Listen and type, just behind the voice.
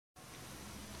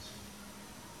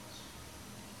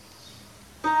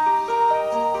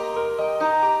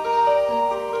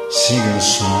Siga um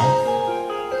som,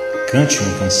 cante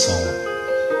uma canção.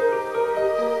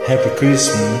 Happy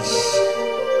Christmas,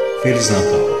 Feliz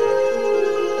Natal.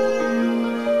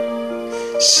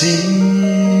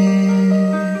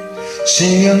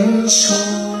 Siga um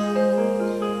som,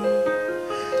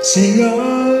 siga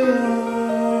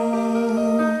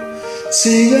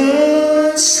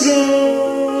a song.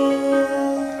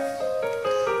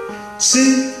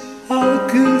 See how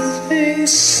good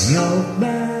things not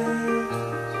bad.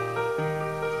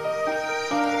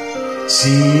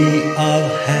 See all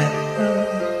happy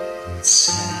and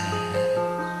sad.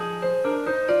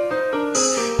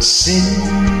 Sing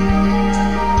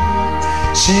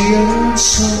a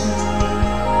song.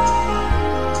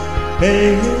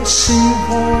 May you sing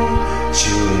for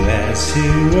to last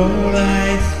you all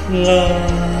life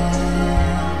long.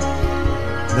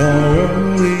 The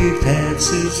world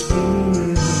passes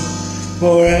through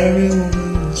for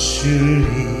everyone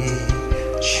surely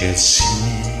should sing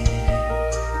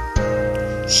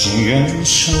a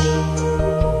song.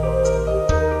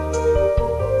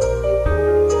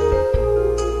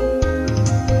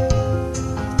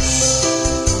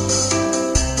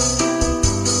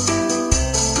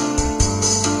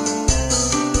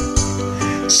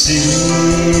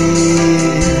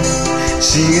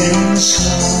 Sing a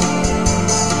song.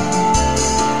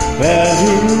 By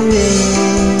the road,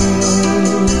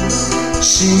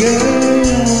 sing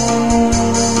along.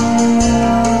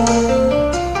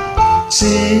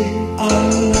 Sing all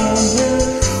of the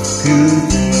good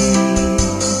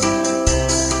deeds.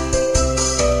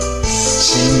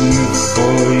 Sing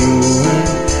for you and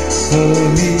for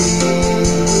me.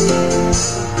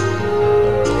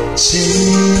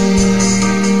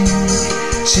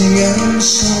 Sing a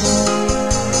song.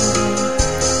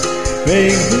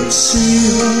 Make the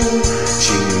season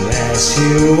to last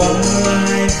you all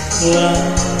life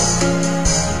long.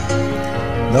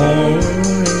 The world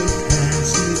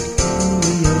passes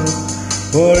through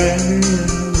for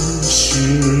everyone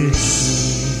should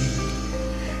hear.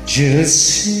 Just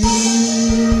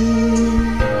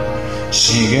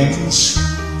sing a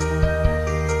song.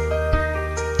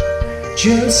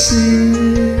 Just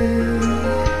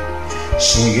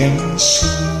sing a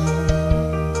song.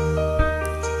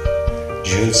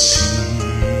 Just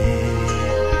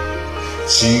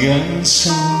sing a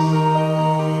song.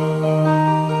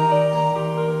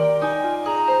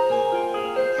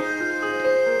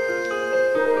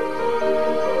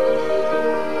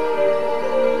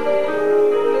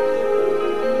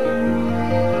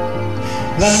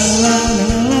 La la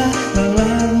la la la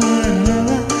la la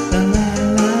la la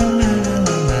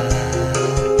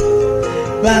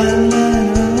la.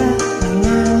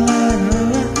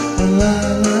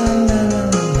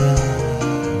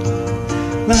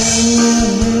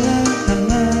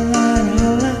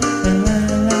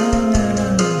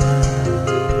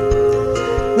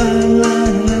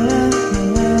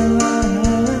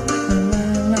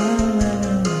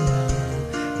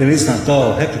 Feliz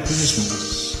Natal, Happy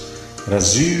Christmas,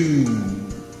 Brasil!